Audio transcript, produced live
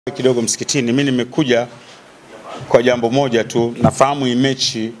Kidogo msikitini, mimi nimekuja kwa jambo moja tu. Nafahamu hii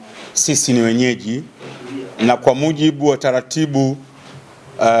mechi sisi ni wenyeji, na kwa mujibu wa taratibu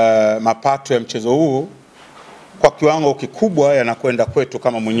mapato ya mchezo huu kwa kiwango kikubwa yanakwenda kwetu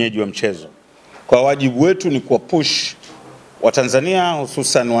kama mwenyeji wa mchezo. Kwa wajibu wetu ni kuwa push wa Tanzania,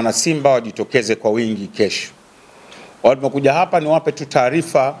 hususan wana Simba, wajitokeze kwa wingi kesho. Walipokuja hapa ni wape tu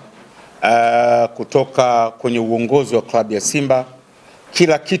taarifa kutoka kwenye uongozi wa klabu ya Simba.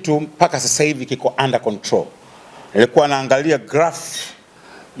 Kila kitu mpaka sasa hivi kiko under control. Nilikuwa naangalia graph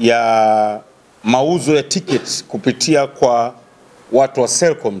ya mauzo ya tickets kupitia kwa watu wa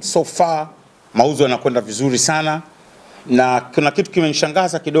Selcom. So far mauzo yanakwenda vizuri sana, na kuna kitu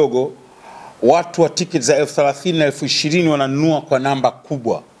kimenishangaza kidogo. Watu wa tickets za 30,000 na 20,000 wananunua kwa namba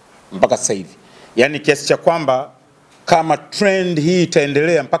kubwa mpaka sasa hivi. Yani kiasi cha kwamba kama trend hii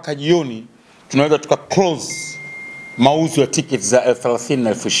itaendelea mpaka jioni tunaweza tuka close mauzo ya tickets za 30,000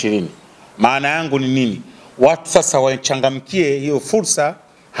 na 20,000. Maana yangu ni nini? Watu sasa wachangamkie hiyo fursa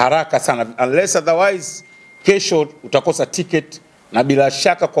haraka sana, unless otherwise kesho utakosa ticket. Na bila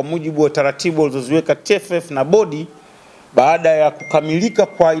shaka kwa mujibu wa taratibu walizoziweka TFF na bodi, baada ya kukamilika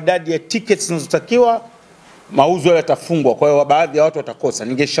kwa idadi ya tickets zinazotakiwa mauzo yatafungwa. Kwa hiyo baadhi ya watu watakosa.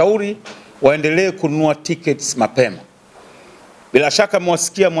 Ningeshauri waendelee kununua tickets mapema. Bila shaka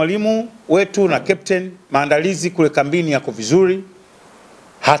mwasikia mwalimu wetu na captain, maandalizi kule kambini yako vizuri.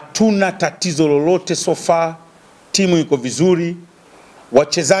 Hatuna tatizo lolote so far. Timu iko vizuri.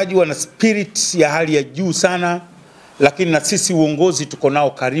 Wachezaji wana spirit ya hali ya juu sana, lakini na sisi uongozi tuko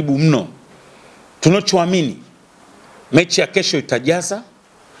nao karibu mno. Tunachoamini mechi ya kesho itajaza,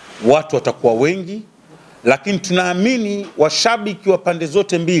 watu watakuwa wengi, lakini tunaamini washabiki wa pande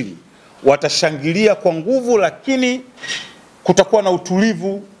zote mbili watashangilia kwa nguvu, lakini kutakuwa na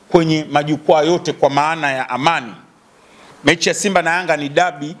utulivu kwenye majukwaa yote kwa maana ya amani. Mechi ya Simba na Yanga ni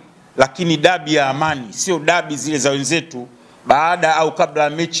dabi, lakini dabi ya amani, sio dabi zile za wenzetu baada au kabla ya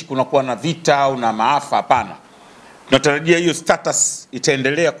mechi kunakuwa na vita au na maafa. Hapana. Tunatarajia hiyo status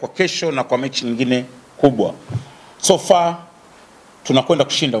itaendelea kwa kesho na kwa mechi nyingine kubwa. So far tunakwenda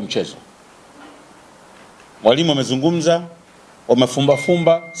kushinda mchezo. Walimu wamezungumza,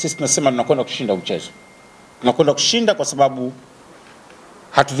 wamefumba, sisi tunasema tunakwenda kushinda mchezo. Tunakwenda kushinda kwa sababu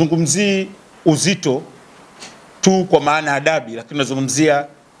hatuzungumzii uzito tu kwa maana ya dabi, lakini tunazungumzia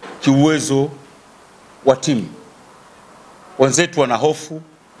kiuwezo wa timu. Wenzetu wana hofu,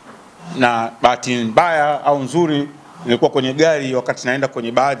 na bahati mbaya au nzuri, nilikuwa kwenye gari wakati naenda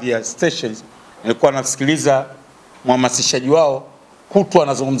kwenye baadhi ya stations, nilikuwa nasikiliza mhamasishaji wao kutwa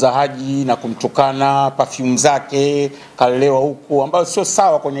anazungumza Haji na kumtukana, perfume zake kalelewa huku, ambayo sio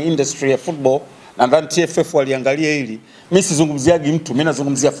sawa kwenye industry ya football. Na ndani TFF waliangalia hili. Mimi sizungumziaji mtu, mimi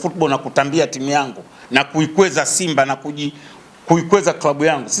nazungumzia football na kutambia timu yangu na kuikweza Simba na kuikweza klabu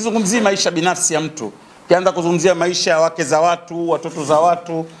yangu. Sizungumzii maisha binafsi ya mtu. Kianza kuzungumzia maisha ya wake za watu, watoto za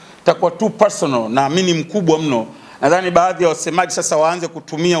watu, itakuwa too personal, na mimi ni mkubwa mno. Nadhani baadhi ya wasemaji sasa waanze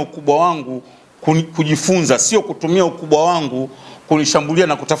kutumia ukubwa wangu kujifunza, sio kutumia ukubwa wangu kunishambulia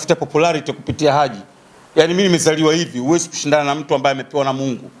na kutafuta popularity kupitia Haji. Yani mimi nimezaliwa hivi, huwezi kushindana na mtu ambaye amepewa na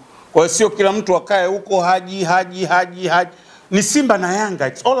Mungu. Kwa hiyo sio kila mtu akae huko Haji. Ni Simba na Yanga.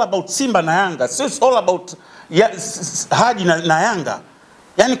 It's all about Simba na Yanga. So it's all about Haji na Yanga.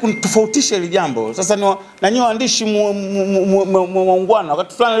 Yani kunitofautisha ile jambo. Sasa na nyinyi waandishi muungwana,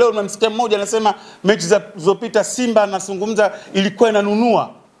 wakati fulani leo nimemsikia mmoja anasema mechi zilizopita Simba anazungumza ilikuwa inanunua,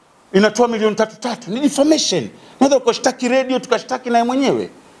 inatoa milioni 3. Ni information. Unaweza ukashtaki radio tukashtaki naye mwenyewe.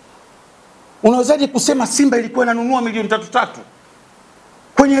 Unawezaje kusema Simba ilikuwa inanunua milioni 3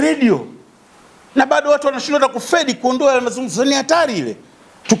 kwenye radio na bado watu wanashindwa kufedi kuondoa mazungumzo? Ni hatari ile.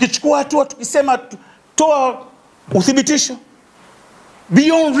 Tukichukua hatua tukisema toa uthibitisho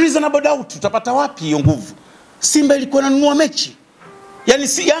beyond reasonable doubt, utapata wapi hiyo nguvu? Simba ilikuwa inanunua mechi. Yani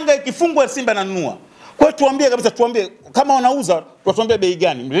si Yanga ikifungwa Simba inanunua. Kwa hiyo tuambie kabisa, tuambie kama wanauza, tuambie bei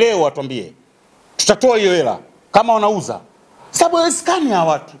gani leo, watuambie. Tutatoa hiyo hela kama wanauza. Sababu haiskani ya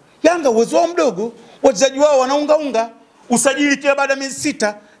watu. Yanga uwezo wao mdogo, wachezaji wao wanaunga usajili kila baada ya miezi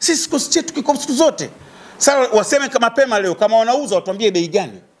 6. Sisi kosi chetu kiko siku zote. Sasa waseme kama mapema leo kama wanauza, watuambie bei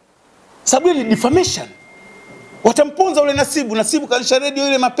gani. Sababu ni defamation. Watamponza ule Nasibu kanisha radio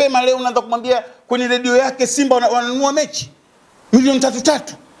ile mapema leo, unaanza kumwambia kwenye radio yake Simba wananunua mechi milioni 3.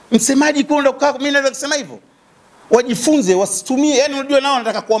 Msemaji kwenda kukaa, mimi naweza kusema hivyo. Wajifunze, wasitumie. Yani unajua nao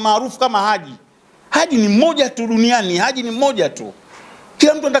wanataka kuwa maarufu kama Haji. Haji ni mmoja tu duniani, Haji ni mmoja tu.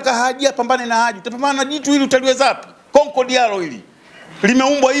 Kila mtu anataka Haji apambane na Haji. Utapambana na jitu hili utaliweza wapi? Konko Diallo hili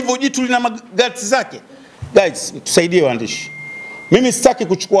limeumbwa hivyo, jitu lina magati zake. Guys, tusaidie waandishi. Mimi sitaki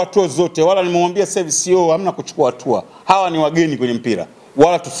kuchukua hatua zote, wala nimemwambia service CEO hamna kuchukua hatua. Hawa ni wageni kwenye mpira.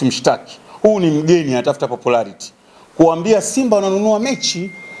 wala tusimshtaki. Huu ni mgeni anatafuta popularity. Kuambia Simba wananunua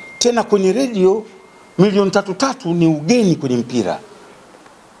mechi tena kwenye radio milioni 3 ni ugeni kwenye mpira.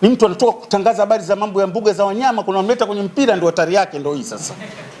 Ni mtu anatoka kutangaza habari za mambo ya mbuga za wanyama, kuna mleta kwenye mpira, ndio hatari yake ndio hii sasa.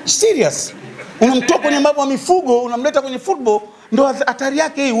 Serious. Unamtoa kwenye mambo ya mifugo, unamleta kwenye football, ndio hatari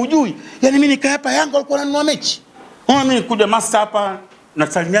yake hii, hujui. Yaani mimi nikaa hapa Yanga walikuwa wananunua mechi. Mimi kuja master hapa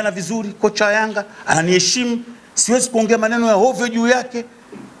nasalimiana vizuri, kocha Yanga ananiheshimu, siwezi kuongea maneno ya ovyo juu yake,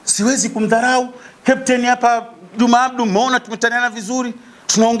 siwezi kumdharau. Captain hapa Juma Abdu, umeona tumetaniana vizuri,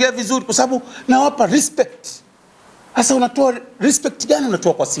 tunaongea vizuri kwa sababu nawapa respect. Sasa unatoa respect gani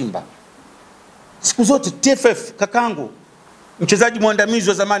unatoa kwa Simba? Siku zote TFF kakangu, mchezaji mwandamizi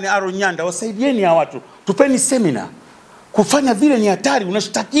wa zamani Aaron Nyanda, wasaidieni hawa watu, tupeni seminar. Kufanya vile ni hatari,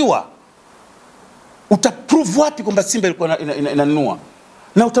 unashtakiwa. Utaprove wapi kwamba Simba ilikuwa inanunua?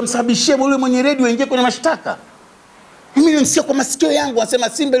 Na utamsababishia yule mwenye radio aingie kwenye mashtaka. Mimi nimsikia kwa masikio yangu wanasema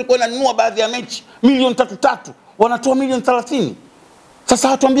Simba ilikuwa inanunua baadhi ya mechi milioni 3, wanatoa milioni 30. Sasa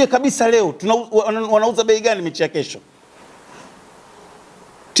hatuambie kabisa leo wanauza bei gani mechi ya kesho.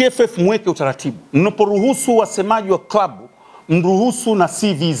 TFF mweke utaratibu. Mnaporuhusu wasemaji wa klabu, mruhusu na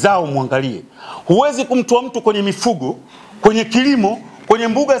CV zao muangalie. Huwezi kumtoa mtu kwenye mifugo, kwenye kilimo, kwenye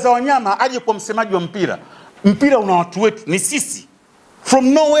mbuga za wanyama aje kwa msemaji wa mpira. Mpira una watu wetu, ni sisi. From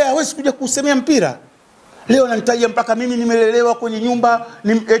nowhere hawezi kuja kusemea mpira. Leo nanitaja mpaka mimi nimelelewa kwenye nyumba,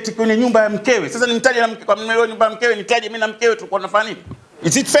 eti kwenye nyumba ya mkewe. Sasa nimtaje na mke, kwa nimelelewa nyumba ya mkewe, nitaje mimi na mkewe tulikuwa tunafanya nini?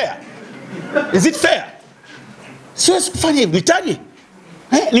 Is it fair? Is it fair? Siwezi kufanya hivyo, nitaje.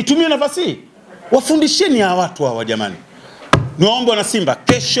 Nitumie nafasi. Wafundisheni hawa watu hawa jamani. Niwaombe wana Simba,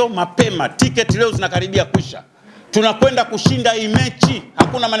 kesho mapema, ticket leo zinakaribia kuisha. Tunakwenda kushinda hii mechi.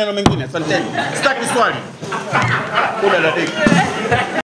 Hakuna maneno mengine. Asanteni. Sitaki swali.